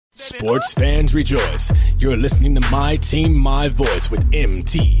Sports fans rejoice. You're listening to My Team, My Voice with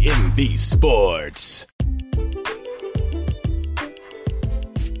MTMV Sports.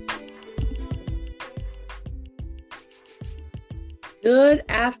 Good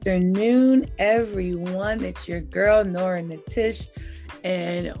afternoon, everyone. It's your girl, Nora Natish,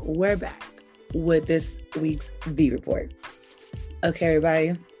 and we're back with this week's V Report. Okay,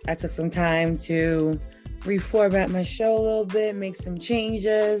 everybody, I took some time to reformat my show a little bit, make some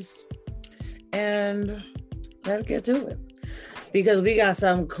changes, and let's get to it. Because we got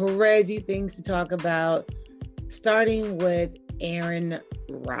some crazy things to talk about, starting with Aaron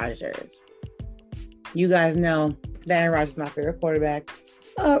Rodgers. You guys know that Aaron Rodgers is my favorite quarterback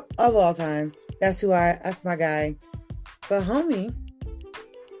of all time. That's my guy. But homie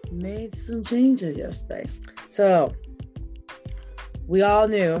made some changes yesterday. So we all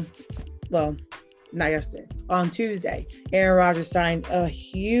knew, well, not yesterday, on Tuesday, Aaron Rodgers signed a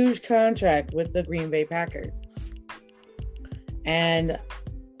huge contract with the Green Bay Packers. And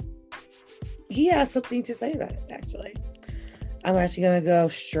he has something to say about it, actually. I'm actually going to go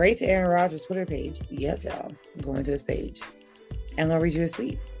straight to Aaron Rodgers' Twitter page. Yes, y'all. I'm going to his page. And I'm going to read you his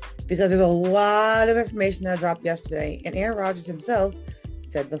tweet. Because there's a lot of information that dropped yesterday. And Aaron Rodgers himself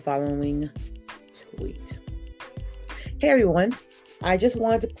said the following tweet. Hey, everyone. I just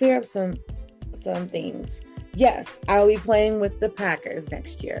wanted to clear up some things. Yes, I will be playing with the Packers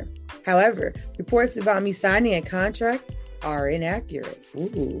next year. However, reports about me signing a contract are inaccurate,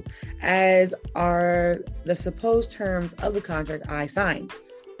 as are the supposed terms of the contract I signed.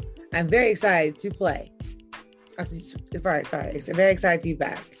 I'm very excited to play. Very excited to be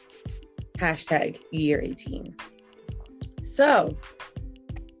back. Hashtag year 18. So,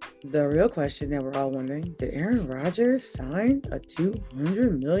 the real question that we're all wondering, did Aaron Rodgers sign a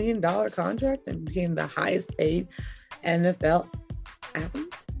 $200 million contract and became the highest paid NFL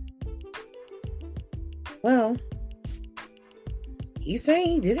athlete? Well, he's saying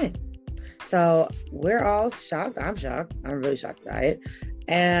he didn't. So we're all shocked. I'm shocked. I'm really shocked by it.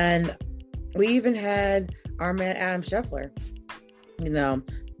 And we even had our man Adam Schefter,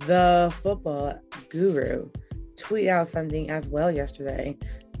 the football guru, tweet out something as well yesterday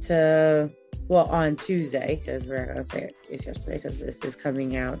on Tuesday, because we're going to say it's yesterday because this is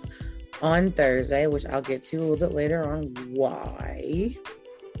coming out on Thursday, which I'll get to a little bit later on why.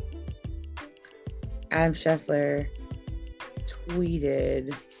 Adam Schefter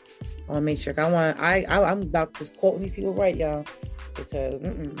tweeted. I want to make sure. I'm about to quote these people right, y'all, because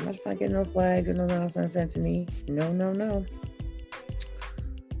I'm not trying to get no flags or no nonsense sent to me. No.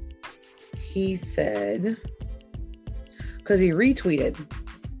 He said, because he retweeted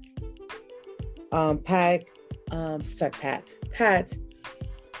Pat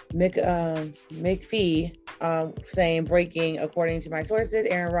McPhee saying, breaking, according to my sources,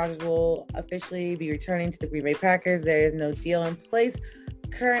 Aaron Rodgers will officially be returning to the Green Bay Packers. There is no deal in place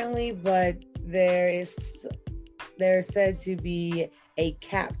currently, but there is said to be a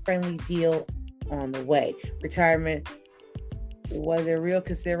cap-friendly deal on the way. Retirement was a real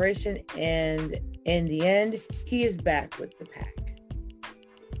consideration, and in the end, he is back with the Pack.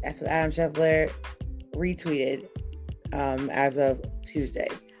 That's what Adam Schefter retweeted as of Tuesday.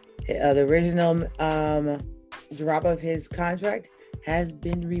 The original drop of his contract has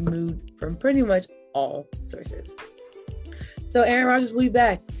been removed from pretty much all sources. So Aaron Rodgers will be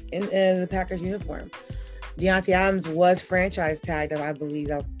back in the Packers uniform. Deontay Adams was franchise tagged, and I believe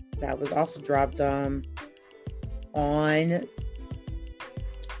that was also dropped on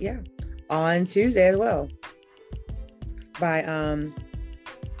Tuesday as well by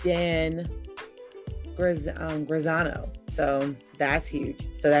Dan Graziano. So that's huge.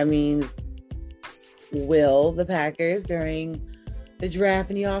 So that means, will the Packers during the draft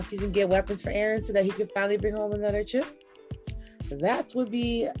in the offseason get weapons for Aaron so that he can finally bring home another chip? That would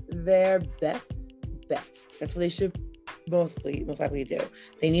be their best bet. That's what they should most likely do.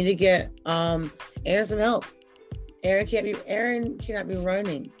 They need to get Aaron some help. Aaron cannot be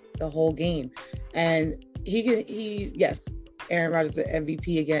running the whole game. And Aaron Rodgers is an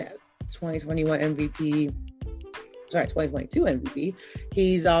MVP again, 2021 MVP. 2022 MVP.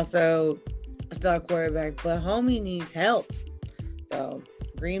 He's also a star quarterback, but homie needs help. So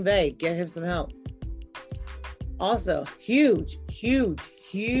Green Bay, get him some help. Also, huge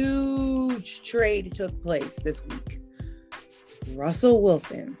trade took place this week. Russell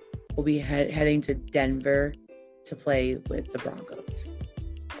Wilson will be heading to Denver to play with the Broncos.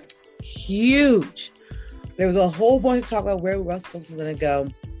 Huge. There was a whole bunch of talk about where Russell Wilson was going to go.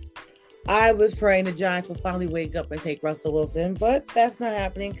 I was praying the Giants will finally wake up and take Russell Wilson, but that's not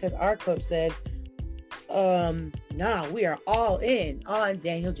happening because our coach said No, we are all in on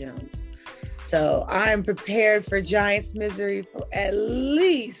Daniel Jones. So I'm prepared for Giants misery for at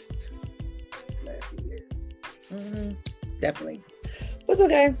least a few years. Definitely. But it's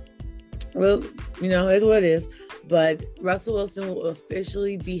okay. Well, it's what it is. But Russell Wilson will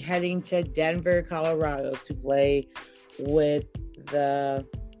officially be heading to Denver, Colorado to play with the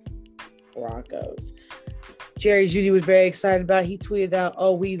Broncos. Jerry Jeudy was very excited about it. He tweeted out,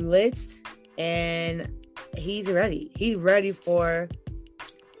 "Oh, we lit," and he's ready. He's ready for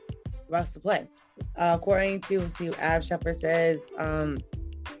Russ to play. According to what Adam Schefter says,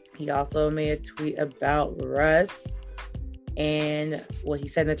 he also made a tweet about Russ. And what he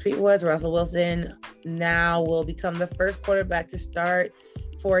said in the tweet was, Russell Wilson now will become the first quarterback to start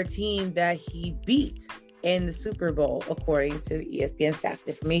for a team that he beat in the Super Bowl, according to the ESPN stats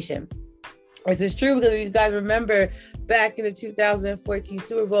information. This is true because you guys remember back in the 2014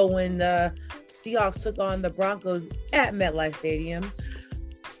 Super Bowl when the Seahawks took on the Broncos at MetLife Stadium,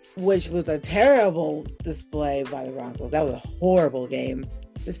 which was a terrible display by the Broncos. That was a horrible game.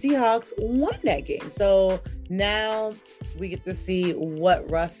 The Seahawks won that game. So now we get to see what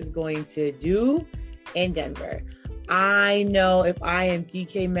Russ is going to do in Denver. I know if I am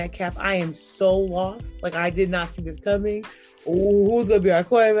DK Metcalf, I am so lost. Like, I did not see this coming. Oh, who's going to be our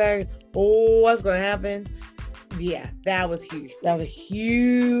quarterback? Oh, what's going to happen? Yeah, that was huge. That was a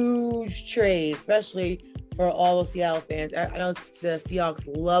huge trade, especially for all of Seattle fans. I know the Seahawks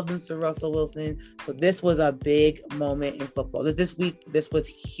love them to Russell Wilson, so this was a big moment in football. This week, this was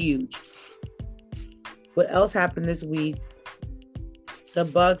huge. What else happened this week? The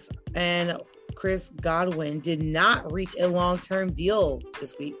Bucs and Chris Godwin did not reach a long-term deal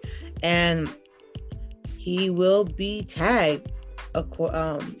this week, and he will be tagged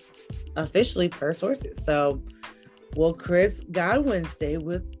officially per sources. So, will Chris Godwin stay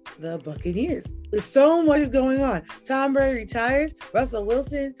with the Buccaneers? There's so much going on. Tom Brady retires. Russell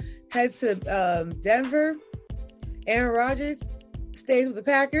Wilson heads to Denver. Aaron Rodgers stays with the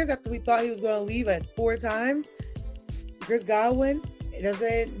Packers after we thought he was going to leave like 4 times. Chris Godwin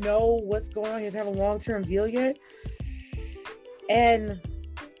doesn't know what's going on. He doesn't have a long-term deal yet. And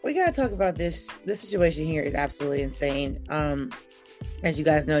we got to talk about this. This situation here is absolutely insane. As you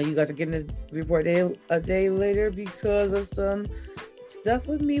guys know, you guys are getting this report a day later because of some stuff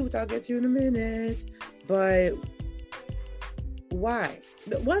with me, which I'll get to in a minute. But why?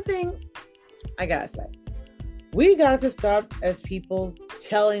 The one thing I gotta say, we got to stop as people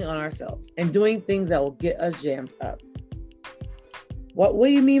telling on ourselves and doing things that will get us jammed up. What do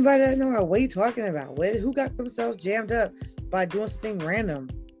you mean by that, Nora? What are you talking about? Who got themselves jammed up by doing something random?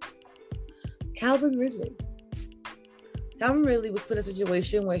 Calvin Ridley. Calvin Ridley was put in a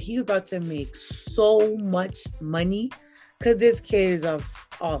situation where he was about to make so much money because this kid is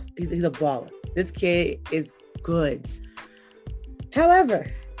he's a baller. This kid is good.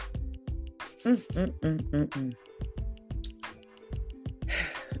 However,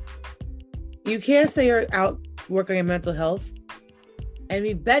 you can't say you're out working on mental health and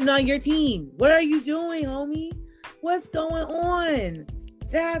be betting on your team. What are you doing, homie? What's going on?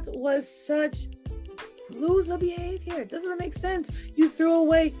 That was such loser behavior. It doesn't make sense. You threw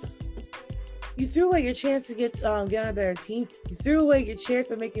away your chance to get on a better team. You threw away your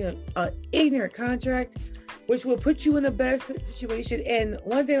chance of making an ignorant contract, which will put you in a better situation. And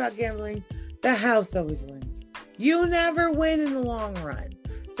one thing about gambling, the house always wins. You never win in the long run.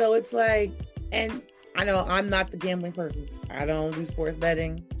 So it's like, and I know I'm not the gambling person. I don't do sports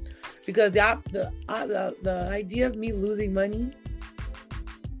betting because the idea of me losing money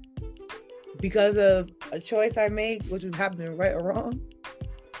because of a choice I made, which would happen right or wrong,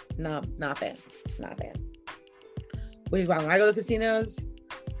 not a fan. Which is why when I go to casinos,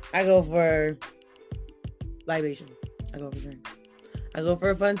 I go for libation. I go for drink. I go for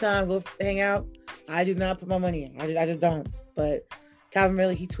a fun time, go hang out. I do not put my money in. I just don't. But Calvin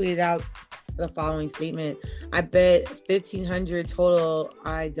Ridley, he tweeted out the following statement: I bet $1,500 total.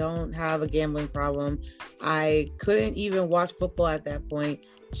 I don't have a gambling problem. I couldn't even watch football at that point.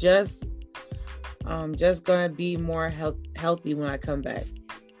 Just gonna be more healthy when I come back.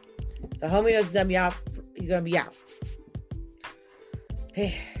 So homie knows he's gonna be out. He's gonna be out.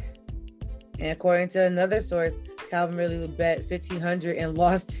 And according to another source, Calvin Ridley bet $1,500 and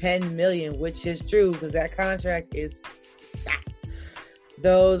lost $10 million, which is true because that contract is shot.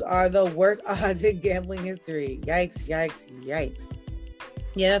 Those are the worst odds in gambling history. Yikes, yikes, yikes.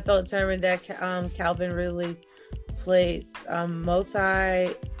 The NFL determined that Calvin Ridley placed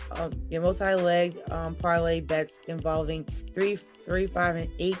multi-leg parlay bets involving 3, 5, and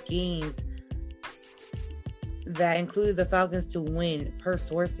 8 games that included the Falcons to win, per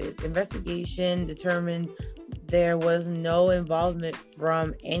sources. Investigation determined there was no involvement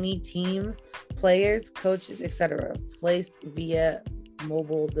from any team, players, coaches, etc. placed via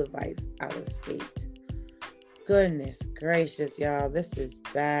mobile device out of state. Goodness gracious, y'all. This is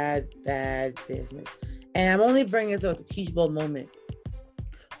bad business. And I'm only bringing it up to a teachable moment.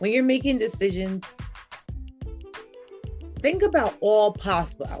 When you're making decisions, think about all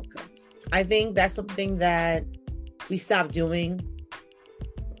possible outcomes. I think that's something that we stopped doing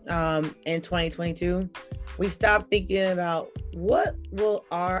in 2022. We stopped thinking about what will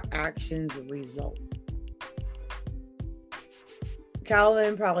our actions result.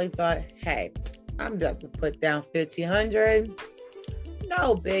 Calvin probably thought, hey, I'm going to put down $1,500.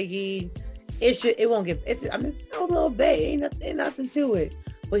 No biggie. It won't get, I'm just a little bit, ain't nothing to it.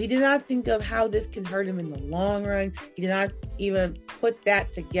 But he did not think of how this can hurt him in the long run. He did not even put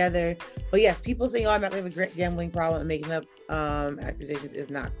that together. But yes, people saying, oh, I'm not going to have a gambling problem and making up accusations is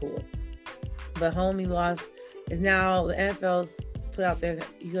not cool. But homie lost is now, the NFL's put out there that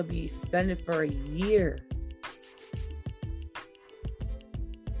he's going to be suspended for a year.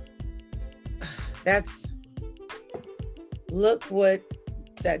 Look what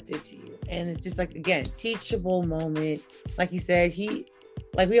that did to you. And it's just like, again, teachable moment. Like he said, no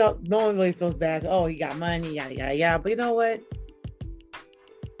one really feels bad. Oh, he got money, yada, yada, yada. But you know what?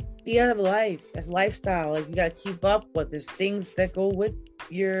 You gotta have a life. That's lifestyle. Like, you gotta keep up with. There's things that go with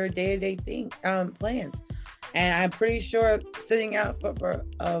your day-to-day plans. And I'm pretty sure sitting out for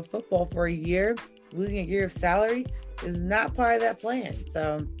football for a year, losing a year of salary, is not part of that plan.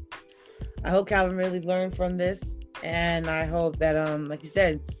 So I hope Calvin really learned from this. And I hope that, like you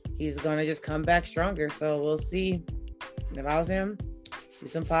said, he's gonna just come back stronger. So we'll see. If I was him, do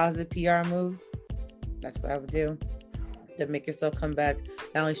some positive PR moves. That's what I would do to make yourself come back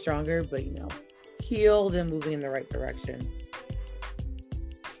not only stronger, but healed and moving in the right direction.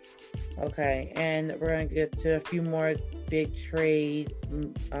 Okay, and we're gonna get to a few more big trade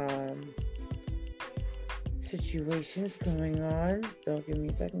situations going on. Don't give me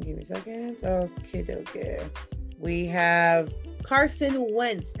a second. Okay. We have Carson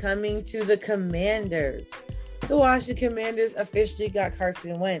Wentz coming to the Commanders. The Washington Commanders officially got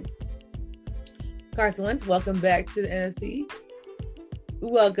Carson Wentz. Carson Wentz, welcome back to the NFC.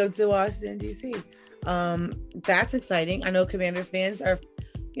 Welcome to Washington, D.C. That's exciting. I know Commander fans are,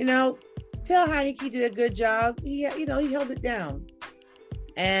 tell Heinicke did a good job. He held it down.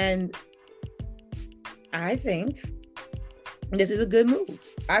 And I think this is a good move.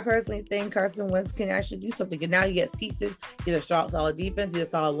 I personally think Carson Wentz can actually do something. And now he gets pieces. He has a solid defense. He has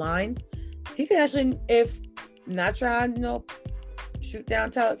a solid line. He can actually, if not trying, shoot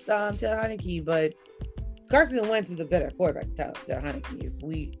down Taylor Heinicke, but Carson Wentz is a better quarterback than Taylor Heinicke. If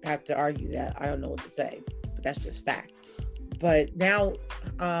we have to argue that, I don't know what to say, but that's just fact. But now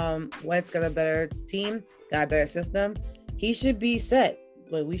Wentz got a better team, got a better system. He should be set,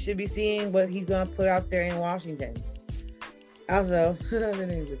 but we should be seeing what he's going to put out there in Washington. Also, the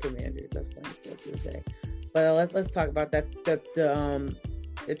name's the Commanders. That's funny stuff to say. But let's talk about that.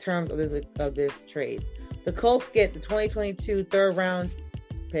 The terms of this trade. The Colts get the 2022 third round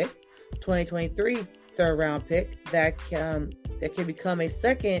pick, 2023 third round pick that can become a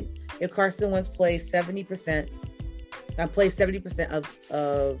second if Carson Wentz plays 70%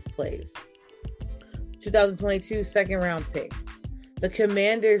 of plays. 2022 second round pick. The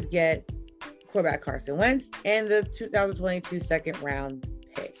Commanders get quarterback Carson Wentz and the 2022 second round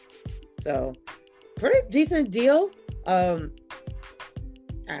pick. So pretty decent deal.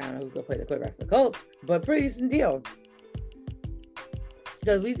 I don't know who's gonna play the quarterback for the Colts, but pretty decent deal.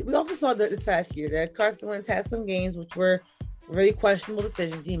 Because we also saw that this past year that Carson Wentz had some games which were really questionable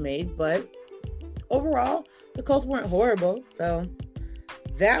decisions he made, but overall the Colts weren't horrible. So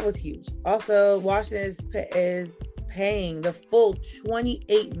that was huge. Also, Washington is paying the full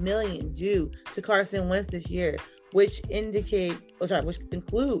 $28 million due to Carson Wentz this year, which includes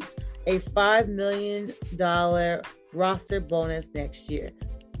a $5 million roster bonus next year.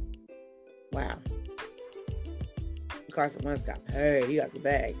 Wow. Carson Wentz got paid. He got the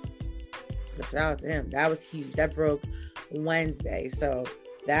bag. But shout out to him. That was huge. That broke Wednesday. So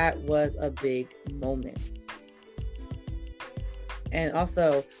that was a big moment. And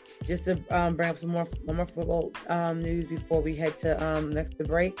also, just to bring up one more football news before we head to next the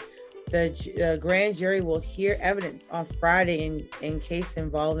break. The grand jury will hear evidence on Friday in case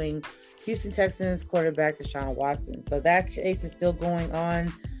involving Houston Texans quarterback Deshaun Watson. So that case is still going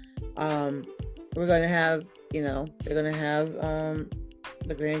on. We're going to have, they're going to have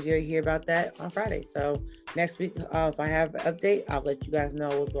the grand jury hear about that on Friday. So next week, if I have an update, I'll let you guys know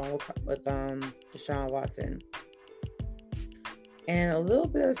what's going on with Deshaun Watson. And a little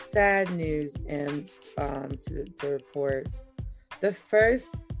bit of sad news and to report. The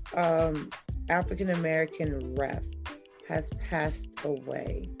first African American ref has passed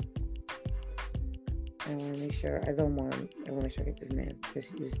away. I want to make sure I want to make sure I get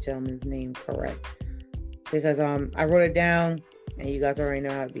this gentleman's name correct, because I wrote it down and you guys already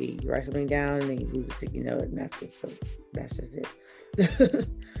know how it be. You write something down and then you lose a sticky note, and that's just it.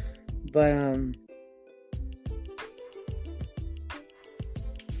 But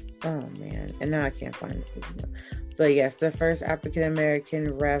oh man, and now I can't find the sticky note. But yes, the first African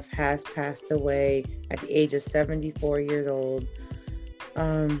American ref has passed away at the age of 74 years old.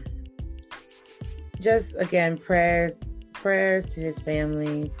 Just again, prayers to his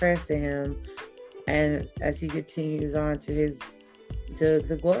family, prayers to him, and as he continues on to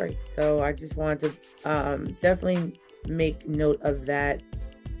the glory. So I just wanted to definitely make note of that,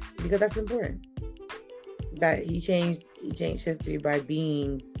 because that's important. That he changed history by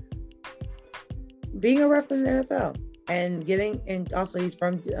being a ref in the NFL and also he's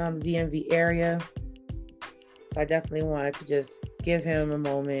from DMV area. So I definitely wanted to just give him a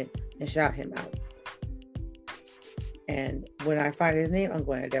moment and shout him out. And when I find his name, I'm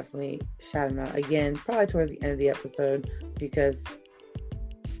going to definitely shout him out again, probably towards the end of the episode, because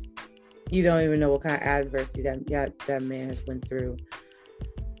you don't even know what kind of adversity that man has went through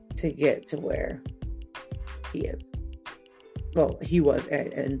to get to where he is. Well, he was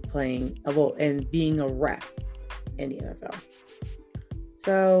and being a ref in the NFL.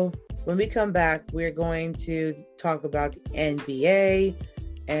 So when we come back, we're going to talk about the NBA.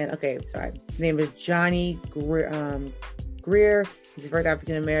 And his name is Johnny Greer. He's the first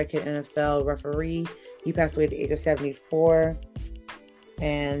African American NFL referee. He passed away at the age of 74,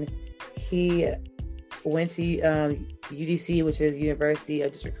 and he went to UDC, which is University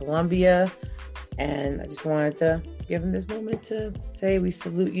of District of Columbia. And I just wanted to give him this moment to say we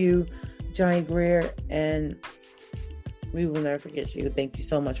salute you, Johnny Greer, and we will never forget you. Thank you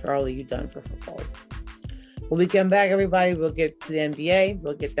so much for all that you've done for football. When we come back, everybody, we'll get to the NBA.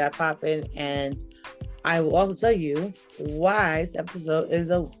 We'll get that popping, and I will also tell you why this episode is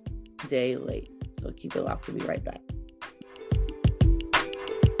a day late. So keep it locked. We'll be right back.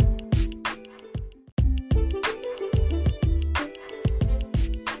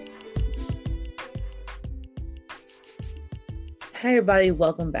 Hey everybody,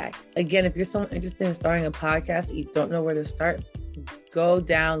 welcome back. Again, if you're someone interested in starting a podcast and you don't know where to start, go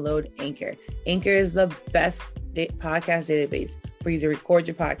download Anchor. Anchor is the best podcast database for you to record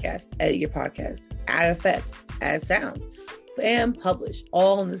your podcast, edit your podcast, add effects, add sound, and publish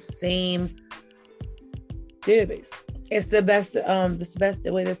all in the same database. It's the best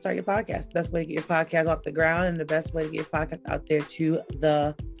way to start your podcast, the best way to get your podcast off the ground, and the best way to get your podcast out there to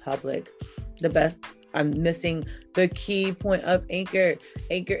the public. I'm missing the key point of Anchor.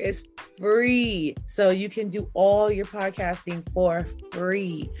 Anchor is free. So you can do all your podcasting for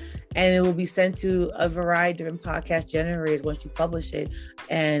free. And it will be sent to a variety of different podcast generators once you publish it.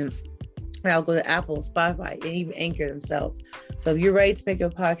 And I'll go to Apple, Spotify, and even Anchor themselves. So if you're ready to make your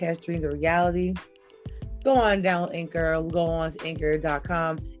podcast dreams a reality, go on down Anchor, go on to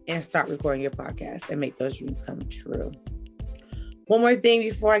anchor.com and start recording your podcast and make those dreams come true. One more thing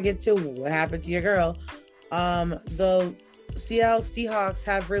before I get to what happened to your girl. The Seattle Seahawks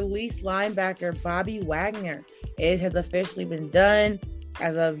have released linebacker Bobby Wagner. It has officially been done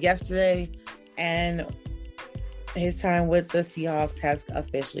as of yesterday, and his time with the Seahawks has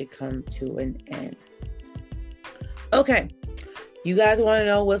officially come to an end. Okay, you guys want to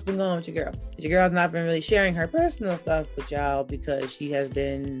know what's been going on with your girl. Your girl's not been really sharing her personal stuff with y'all because she has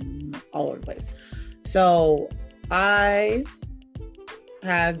been all over the place. So I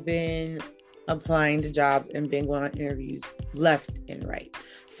have been applying to jobs and been going on interviews left and right.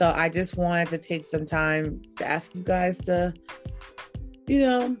 So I just wanted to take some time to ask you guys to,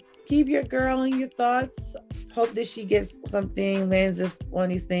 keep your girl in your thoughts. Hope that she gets something, lands just one of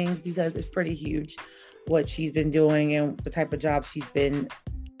these things, because it's pretty huge what she's been doing and the type of job she's been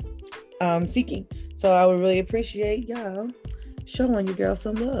seeking. So I would really appreciate y'all showing your girl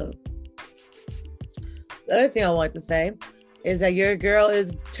some love. The other thing I want to say is that your girl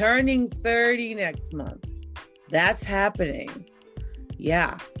is turning 30 next month. That's happening.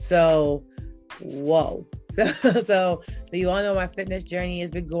 Yeah. So, whoa. So you all know my fitness journey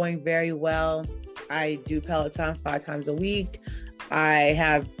has been going very well. I do Peloton 5 times a week. I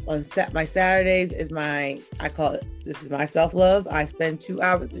have my Saturdays is this is my self-love. I spend 2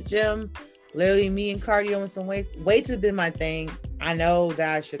 hours at the gym, literally me and cardio and some weights. Weights have been my thing. I know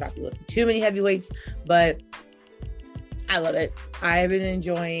that I should not be lifting too many heavy weights, but I love it. I've been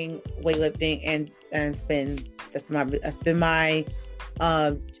enjoying weightlifting and it's been That's been my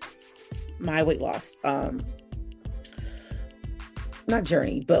my weight loss not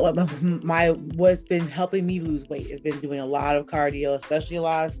journey, but what's been helping me lose weight has been doing a lot of cardio, especially a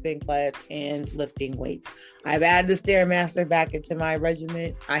lot of spin class and lifting weights. I've added the Stairmaster back into my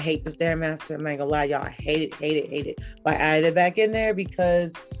regimen. I hate the Stairmaster. I'm not gonna lie, y'all. I hate it. But I added it back in there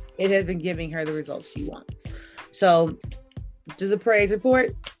because it has been giving her the results she wants. So, to the praise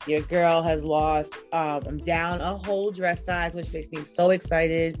report, your girl has lost. I'm down a whole dress size, which makes me so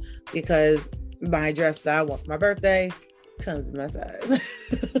excited because my dress that I want for my birthday comes in my size.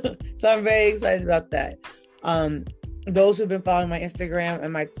 So I'm very excited about that. Those who've been following my Instagram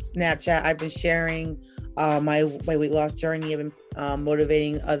and my Snapchat, I've been sharing my weight loss journey. I've been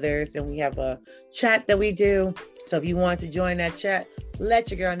motivating others, and we have a chat that we do. So if you want to join that chat,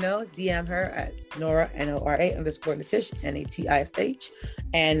 let your girl know. DM her at Nora, Nora_Natish, Natish,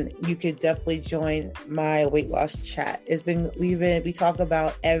 and you could definitely join my weight loss chat. We talk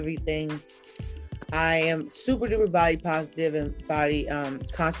about everything. I am super duper body positive and body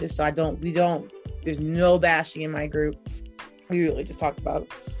conscious, so there's no bashing in my group. We really just talk about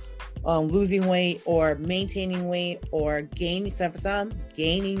losing weight or maintaining weight or gaining, except for some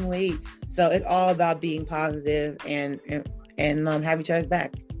gaining weight. So it's all about being positive and have each other's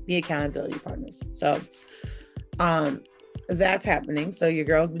back, be accountability partners. So that's happening. So your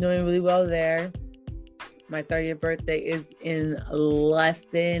girl's been doing really well there. My 30th birthday is in less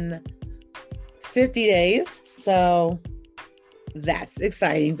than 50 days. So that's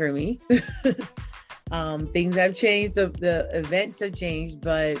exciting for me. Things have changed. The events have changed,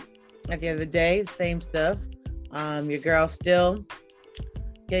 but at the end of the day, same stuff. Your girl's still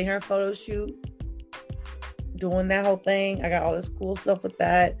getting her photo shoot, doing that whole thing. I got all this cool stuff with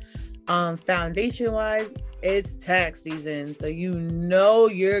that. Foundation wise, it's tax season. So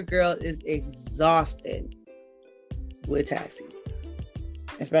your girl is exhausted with tax season,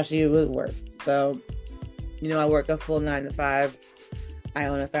 especially with work. So, I work a full 9 to 5. I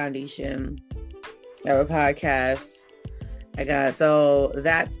own a foundation. I have a podcast. So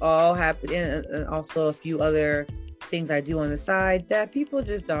that's all happening. And also a few other things I do on the side that people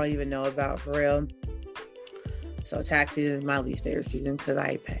just don't even know about for real. So tax season is my least favorite season because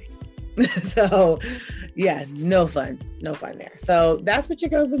I pay. So yeah, no fun there. So that's what your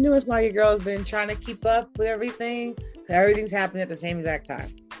girl's been doing. Is why your girl's been trying to keep up with everything. Everything's happening at the same exact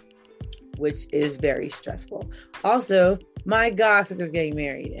time, which is very stressful. Also, my god sister's getting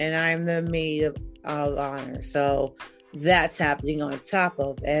married and I'm the maid of honor. So that's happening on top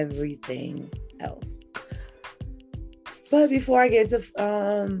of everything else. But before I get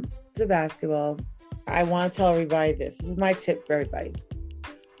to basketball, I want to tell everybody this. This is my tip for everybody.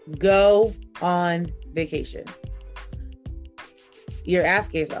 Go on vacation. You're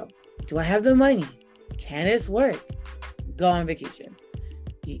asking yourself, do I have the money? Can this work? Go on vacation.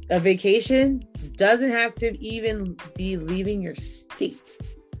 A vacation doesn't have to even be leaving your state.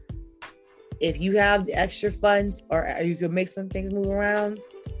 If you have the extra funds or you can make some things move around,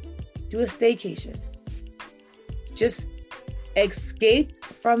 do a staycation. Just escape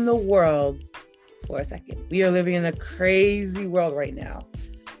from the world for a second. We are living in a crazy world right now.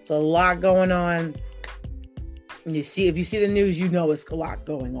 So a lot going on. And if you see the news, it's a lot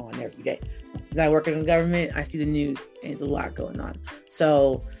going on every day. Since I work in the government, I see the news and it's a lot going on.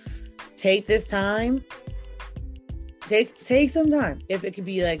 So take this time. Take some time. If it could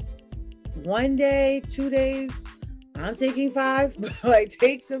be like 1 day, 2 days, I'm taking 5, but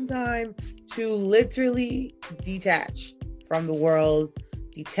take some time to literally detach from the world,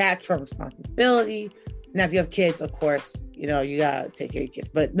 detach from responsibility. Now, if you have kids, of course, you gotta take care of your kids,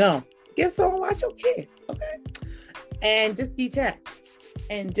 but no, get some, watch your kids, okay? And just detach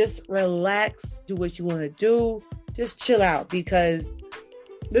and just relax, do what you want to do, just chill out because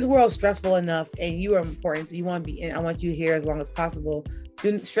this world's stressful enough and you are important. So you want to be in, I want you here as long as possible.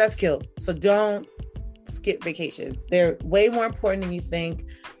 Stress kills. So don't skip vacations. They're way more important than you think.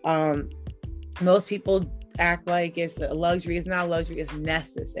 Most people act like it's a luxury. It's not a luxury. It's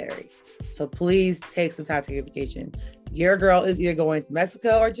necessary. So please take some time to take a vacation. Your girl is either going to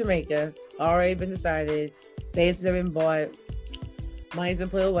Mexico or Jamaica. Already been decided. Bases have been bought. Money's been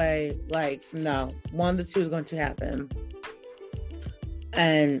put away. Like, no. One of the two is going to happen.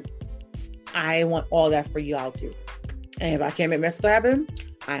 And I want all that for y'all too. And if I can't make Mexico happen,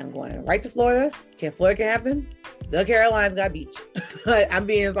 I'm going right to Florida. If Florida can happen, the Carolinas got beach. I'm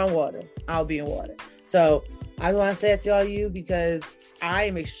being on water. I'll be in water. So I want to say that to all you because I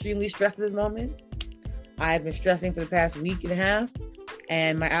am extremely stressed at this moment. I've been stressing for the past week and a half,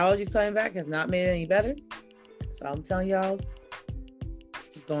 and my allergies coming back has not made it any better. So I'm telling y'all,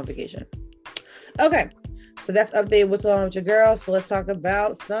 go on vacation. Okay, So that's update what's on with your girl. So let's talk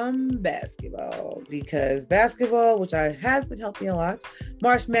about some basketball, because basketball, which has been helping a lot,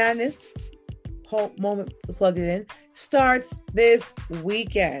 March Madness, whole moment to plug it in, starts this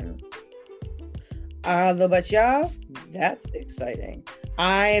weekend. I don't know about y'all, that's exciting.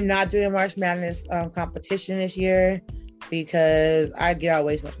 I am not doing a March Madness competition this year because I get out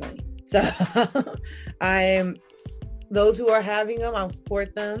way too much money. So those who are having them, I'll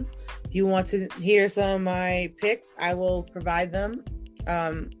support them. If you want to hear some of my picks, I will provide them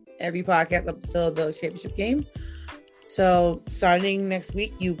every podcast up until the championship game. So starting next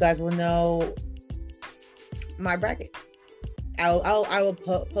week, you guys will know my bracket. I will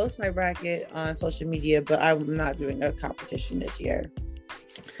post my bracket on social media, but I'm not doing a competition this year.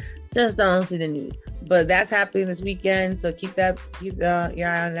 Just don't see the need. But that's happening this weekend, so keep your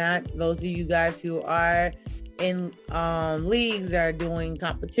eye on that. Those of you guys who are in leagues that are doing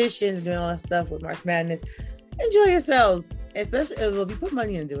competitions, doing all that stuff with March Madness, enjoy yourselves. Especially if you put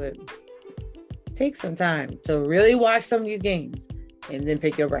money into it. Take some time to really watch some of these games and then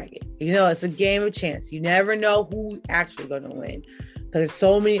pick your bracket. You know, it's a game of chance. You never know who's actually going to win, because there's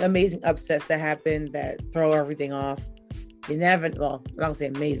so many amazing upsets that happen that throw everything off. You never, well, I'm not gonna say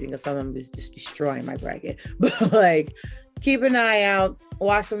amazing, because some of them is just destroying my bracket, but like, keep an eye out,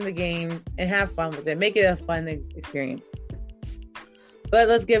 watch some of the games, and have fun with it. Make it a fun experience. But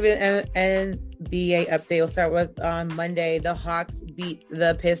let's give it an NBA update. We'll start with on Monday. The Hawks beat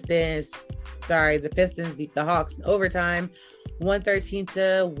the Pistons. The Pistons beat the Hawks in overtime,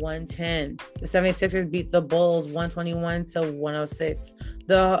 113-110. The 76ers beat the Bulls, 121-106.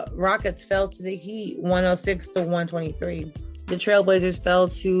 The Rockets fell to the Heat, 106-123. The Trailblazers fell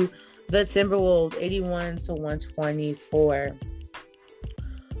to the Timberwolves, 81-124.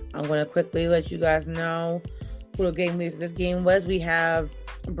 I'm going to quickly let you guys know who the game leader for this game was. We have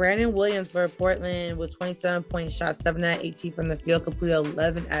Brandon Williams for Portland with 27 points, shot 7 out of 18 from the field, completed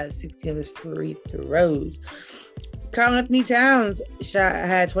 11 out of 16 of his free throws. Karl-Anthony Towns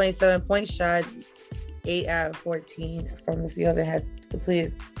had 27 points, shot 8 out of 14 from the field, and had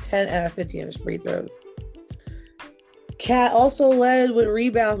completed 10 out of 15 of his free throws. Cat also led with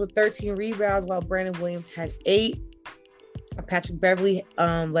rebounds with 13 rebounds, while Brandon Williams had 8. Patrick Beverly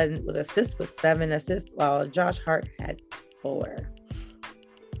led with assists with 7 assists, while Josh Hart had 4.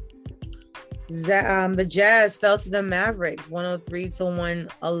 The Jazz fell to the Mavericks,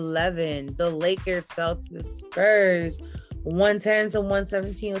 103-111. The Lakers fell to the Spurs,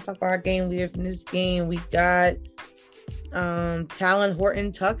 110-117. Let's talk about our game leaders in this game. We got Talon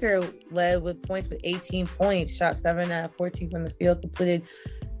Horton Tucker led with points with 18 points, shot 7 out of 14 from the field, completed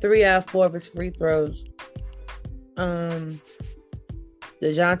 3 out of 4 of his free throws.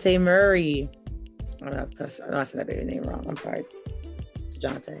 DeJounte Murray, I know I said that name wrong. I'm sorry.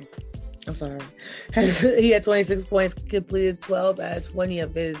 DeJounte. I'm sorry. He had 26 points, completed 12 out of 20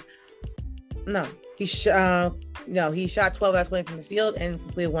 of his. He shot 12 out of 20 from the field and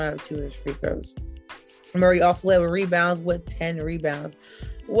completed 1 out of 2 of his free throws. Murray also led with rebounds with 10 rebounds.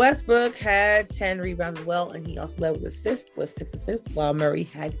 Westbrook had 10 rebounds as well, and he also led with assists with 6 assists, while Murray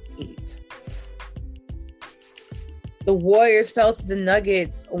had 8. The Warriors fell to the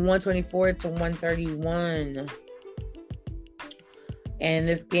Nuggets, 124-131. And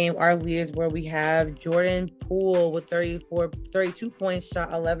this game, our leaders, where we have Jordan Poole with 32 points,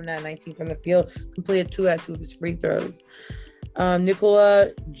 shot 11 out of 19 from the field, completed 2 out of 2 of his free throws.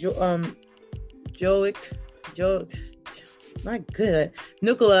 Nikola Jokic, not good.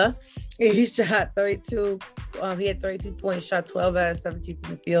 Nikola, he shot 32. He had 32 points, shot 12 out of 17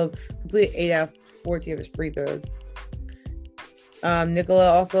 from the field, completed 8 out of 14 of his free throws.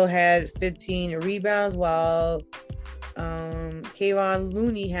 Nikola also had 15 rebounds, while Kevon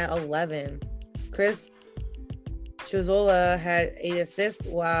Looney had 11. Chris Chizola had 8 assists,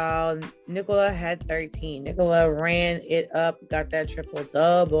 while Nikola had 13. Nikola ran it up, got that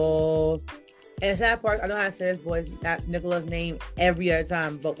triple-double. And the sad part, I know how to say this, boys, not Nikola's name every other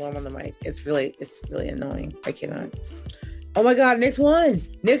time, but when I'm on the mic, it's really annoying. I cannot. Oh my God, Knicks won.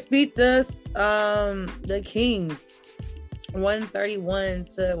 Knicks beat the Kings,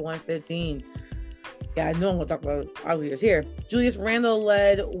 131-115. Yeah, I know I'm going to talk about our leaders here. Julius Randle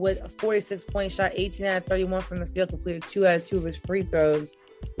led with a 46 points, shot 18 out of 31 from the field, completed 2 out of 2 of his free throws.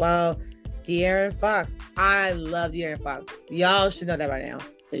 While De'Aaron Fox, I love De'Aaron Fox. Y'all should know that by now.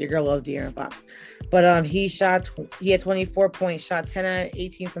 So your girl loves De'Aaron Fox. But he had 24 points, shot 10 out of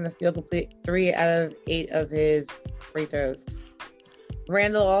 18 from the field, completed 3 out of 8 of his free throws.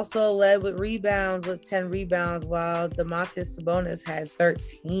 Randall also led with rebounds with 10 rebounds, while Domantas Sabonis had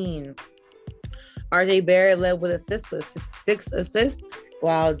 13. RJ Barrett led with assists with 6 assists,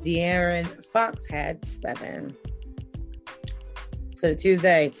 while De'Aaron Fox had 7. So the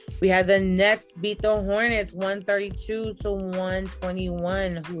Tuesday, we had the Nets beat the Hornets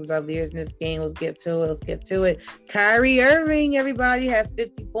 132-121. Who's our leaders in this game? Let's get to it. Kyrie Irving, everybody, had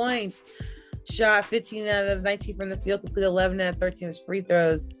 50 points. Shot 15 out of 19 from the field, completed 11 out of 13 of his free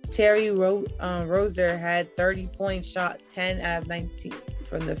throws. Terry Rozier had 30 points, shot 10 out of 19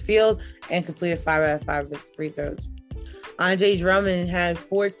 from the field, and completed 5 out of 5 of his free throws. Andre Drummond had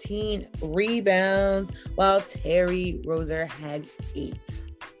 14 rebounds, while Terry Rozier had 8.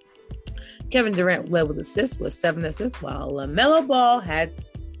 Kevin Durant led with assists with 7 assists, while LaMelo Ball had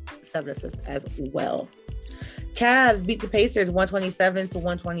 7 assists as well. Cavs beat the Pacers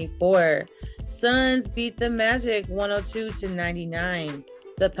 127-124. Suns beat the Magic 102-99.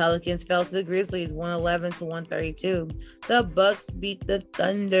 The Pelicans fell to the Grizzlies 111-132. The Bucks beat the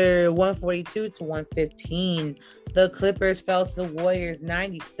Thunder 142-115. The Clippers fell to the Warriors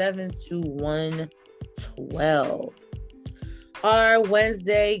 97-112. Our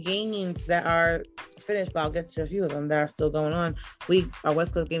Wednesday games that are finished, but I'll get to a few of them that are still going on. Our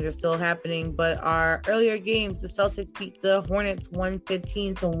West Coast games are still happening, but our earlier games, the Celtics beat the Hornets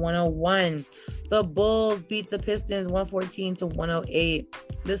 115-101. The Bulls beat the Pistons 114-108.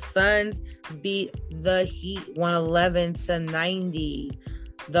 The Suns beat the Heat 111-90.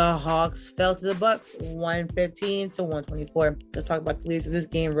 The Hawks fell to the Bucks 115-124. Let's talk about the leads of this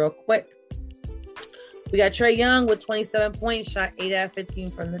game real quick. We got Trae Young with 27 points, shot 8 out of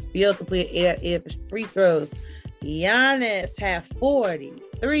 15 from the field, completed 8 out of 8 of his free throws. Giannis had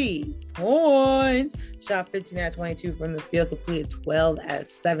 43 points, shot 15 out of 22 from the field, completed 12 out of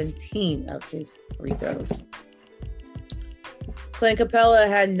 17 of his free throws. Clint Capella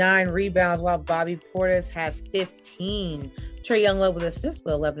had 9 rebounds, while Bobby Portis had 15. Trae Young led with assists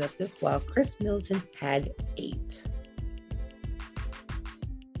with 11 assists, while Chris Middleton had 8.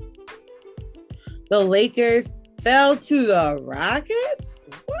 The Lakers fell to the Rockets?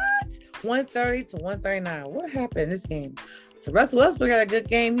 What? 130-139. What happened in this game? So Russell Westbrook had a good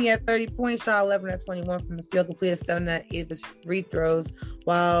game. He had 30 points, shot 11 out of 21 from the field, completed 7 out of 8 of his free throws,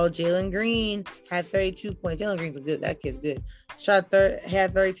 while Jalen Green had 32 points. Jalen Green's good. That kid's good.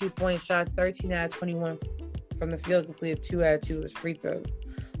 Had 32 points, shot 13 out of 21 from the field, completed 2 out of 2 of his free throws.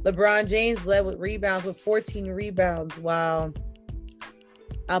 LeBron James led with rebounds with 14 rebounds, while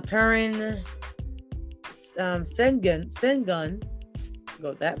Alperen Sengun, go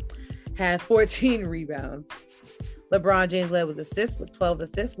with that, had 14 rebounds. LeBron James led with assists with 12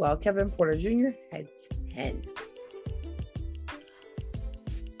 assists, while Kevin Porter Jr. had 10.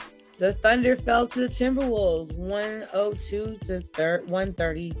 The Thunder fell to the Timberwolves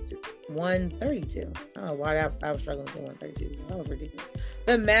 102-132. I don't know why I was struggling with 132. That was ridiculous.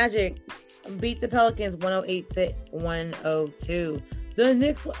 The Magic beat the Pelicans 108-102. The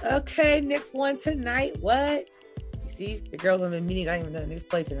Knicks won tonight. What? You see, the girls have been meeting. I didn't even know the Knicks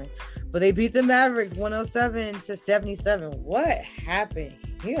played tonight. But they beat the Mavericks 107-77. What happened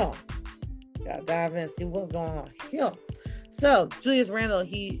here? Gotta dive in and see what's going on here. So, Julius Randle,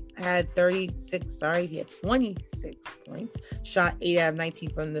 he had 26 points, shot 8 out of 19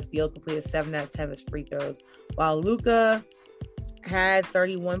 from the field, completed 7 out of 10 of his free throws, while Luka had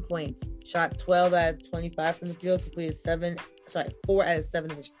 31 points, shot 12 out of 25 from the field, completed 4 out of 7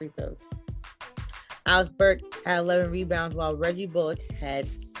 of his free throws. Alex Burke had 11 rebounds, while Reggie Bullock had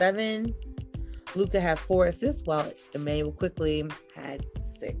 7. Luka had 4 assists, while Emmanuel Quickley had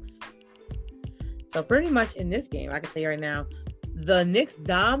 6. So pretty much in this game, I can tell you right now, the Knicks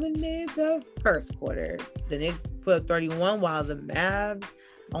dominated the first quarter. The Knicks put up 31, while the Mavs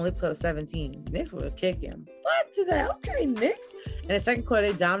only put up 17. The Knicks were kicking butt to that. Okay, Knicks. In the second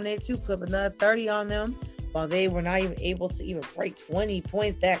quarter, they dominated too, put up another 30 on them, while they were not even able to even break 20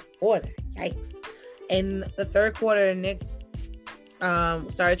 points that quarter. Yikes. In the third quarter, the Knicks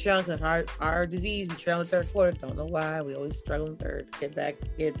started trailing because our disease, we trailed in the third quarter. Don't know why. We always struggle in third. Get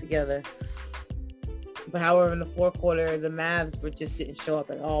it together. But however, in the fourth quarter, the Mavs just didn't show up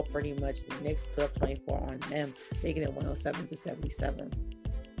at all, pretty much. The Knicks put up 24 on them, making it 107-77.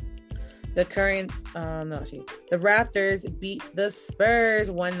 The Raptors beat the Spurs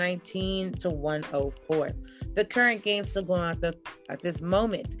 119-104. The current game still going on at this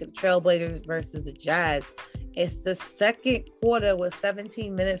moment. The Trailblazers versus the Jazz. It's the second quarter with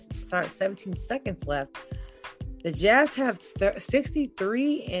 17 seconds left. The Jazz have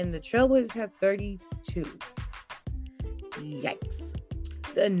 63 and the Trailblazers have 32. Yikes.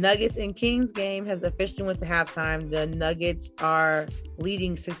 The Nuggets and Kings game has officially went to halftime. The Nuggets are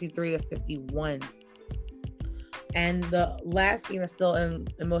leading 63-51. And the last game is still in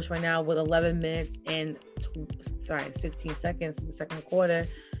motion right now with 11 minutes and 16 seconds in the second quarter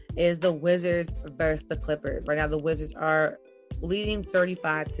is the Wizards versus the Clippers. Right now, the Wizards are leading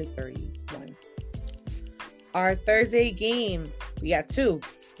 35-31. Our Thursday games, we got two.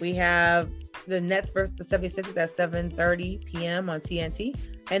 We have the Nets versus the 76ers at 7:30 p.m. on TNT,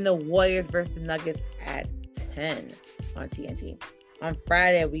 and the Warriors versus the Nuggets at 10 on TNT. On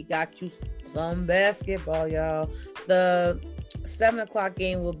Friday, we got you some basketball, y'all. The 7 o'clock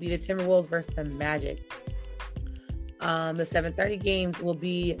game will be the Timberwolves versus the Magic. The 7:30 games will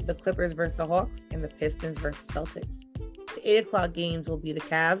be the Clippers versus the Hawks and the Pistons versus the Celtics. The 8 o'clock games will be the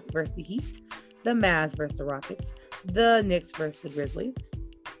Cavs versus the Heat, the Mavs versus the Rockets, the Knicks versus the Grizzlies.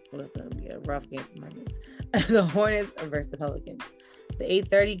 Well, it's going to be a rough game for my Knicks. The Hornets versus the Pelicans. The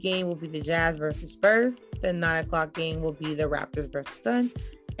 8:30 game will be the Jazz versus the Spurs. The 9 o'clock game will be the Raptors versus the Suns.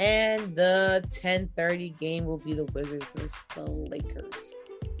 And the 10:30 game will be the Wizards versus the Lakers.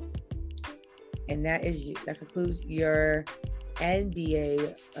 And that concludes your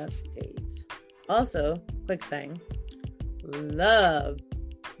NBA updates. Also, quick thing. Love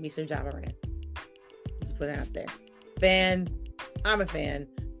me some Ja Morant. Just put it out there. I'm a fan.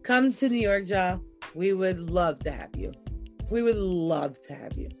 Come to New York, Ja. We would love to have you.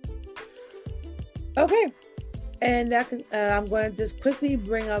 Okay. And I'm going to just quickly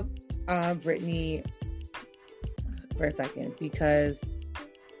bring up Brittany for a second because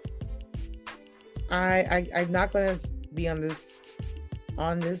I'm not going to be on this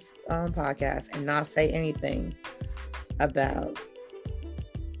podcast and not say anything about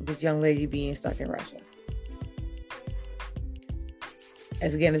this young lady being stuck in Russia.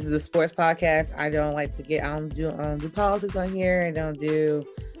 As again, this is a sports podcast. I don't do politics on here. I do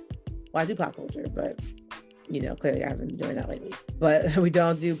pop culture, but clearly I haven't been doing that lately. But we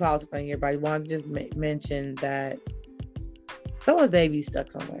don't do politics on here. But I want to just mention that someone's baby's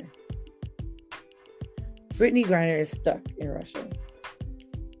stuck somewhere. Brittany Griner is stuck in Russia.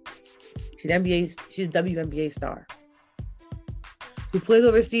 She's a WNBA star who played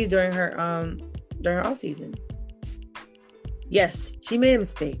overseas during her off season. Yes, she made a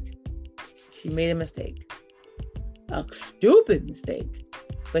mistake. A stupid mistake,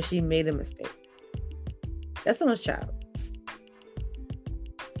 but she made a mistake. That's someone's child.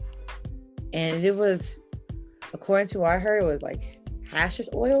 And it was, according to what I heard, it was like hashish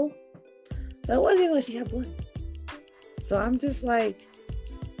oil. So it wasn't even like she had blood. So I'm just like,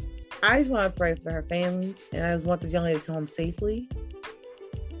 I just want to pray for her family. And I want this young lady to come home safely.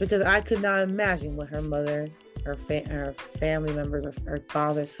 Because I could not imagine what her mother, her family members, or her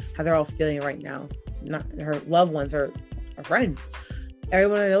father, how they're all feeling right now. Not her loved ones, her friends.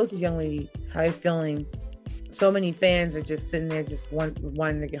 Everyone that knows this young lady, how they're feeling. So many fans are just sitting there just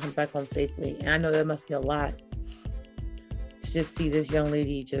wanting to get him back home safely. And I know that must be a lot to just see this young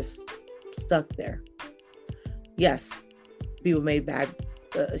lady just stuck there. Yes, people made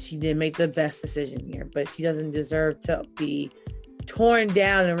she didn't make the best decision here, but she doesn't deserve to be torn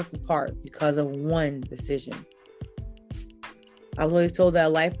down and ripped apart because of one decision. I was always told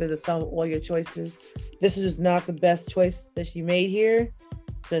that life is a sum of all your choices. This is just not the best choice that she made here.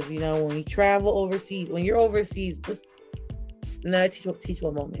 Because, when you travel overseas, when you're overseas, another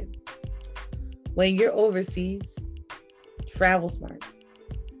teachable moment. When you're overseas, travel smart.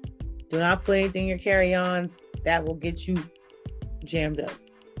 Do not put anything in your carry-ons that will get you jammed up.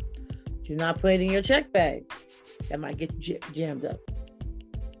 Do not put it in your check bag that might get you jammed up.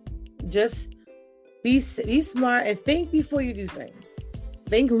 Just be smart and think before you do things.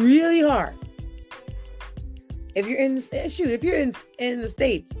 Think really hard. If you're in the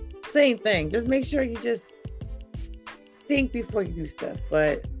States, same thing. Just make sure you just think before you do stuff.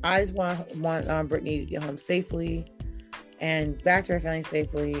 But I just want Brittany to get home safely and back to her family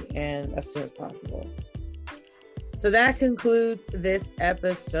safely and as soon as possible. So that concludes this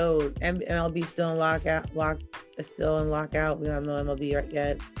episode. MLB still in lockout. Still in lockout. We don't know MLB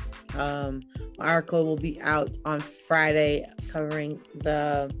yet. My article will be out on Friday covering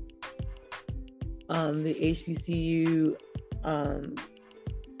the HBCU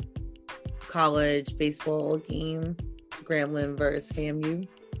college baseball game, Grambling versus FAMU.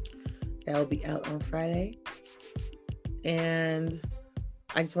 That will be out on Friday. And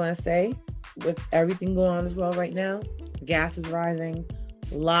I just want to say, with everything going on in this world right now, gas is rising,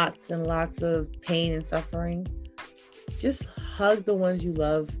 lots and lots of pain and suffering. Just hug the ones you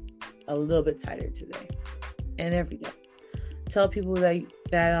love a little bit tighter today and every day. Tell people that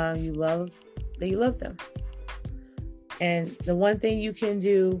you love that you love them. And the one thing you can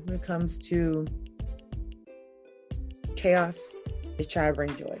do when it comes to chaos is try to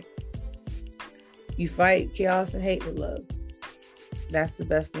bring joy. You fight chaos and hate with love. That's the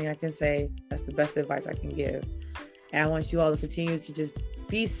best thing I can say. That's the best advice I can give. And I want you all to continue to just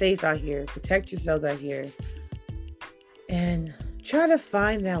be safe out here, protect yourselves out here, and try to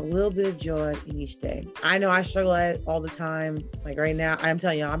find that little bit of joy in each day. I know I struggle at it all the time. Like right now, I'm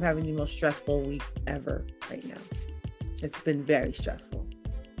telling you, I'm having the most stressful week ever right now. It's been very stressful.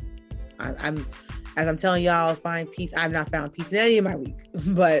 As I'm telling y'all, find peace. I've not found peace in any of my week,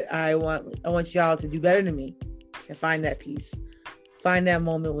 but I want y'all to do better than me and find that peace. Find that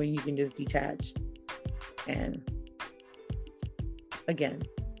moment where you can just detach. And again,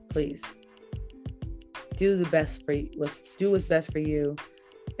 please do the best for you. Do what's best for you,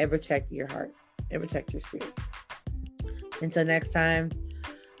 and protect your heart and protect your spirit. Until next time,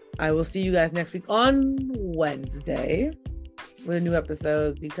 I will see you guys next week on Wednesday with a new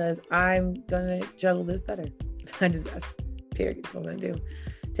episode, because I'm gonna juggle this better. That's period. That's what I'm gonna do.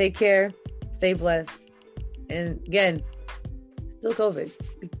 Take care, stay blessed, and again, still COVID.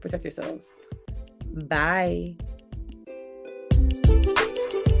 Protect yourselves. Bye.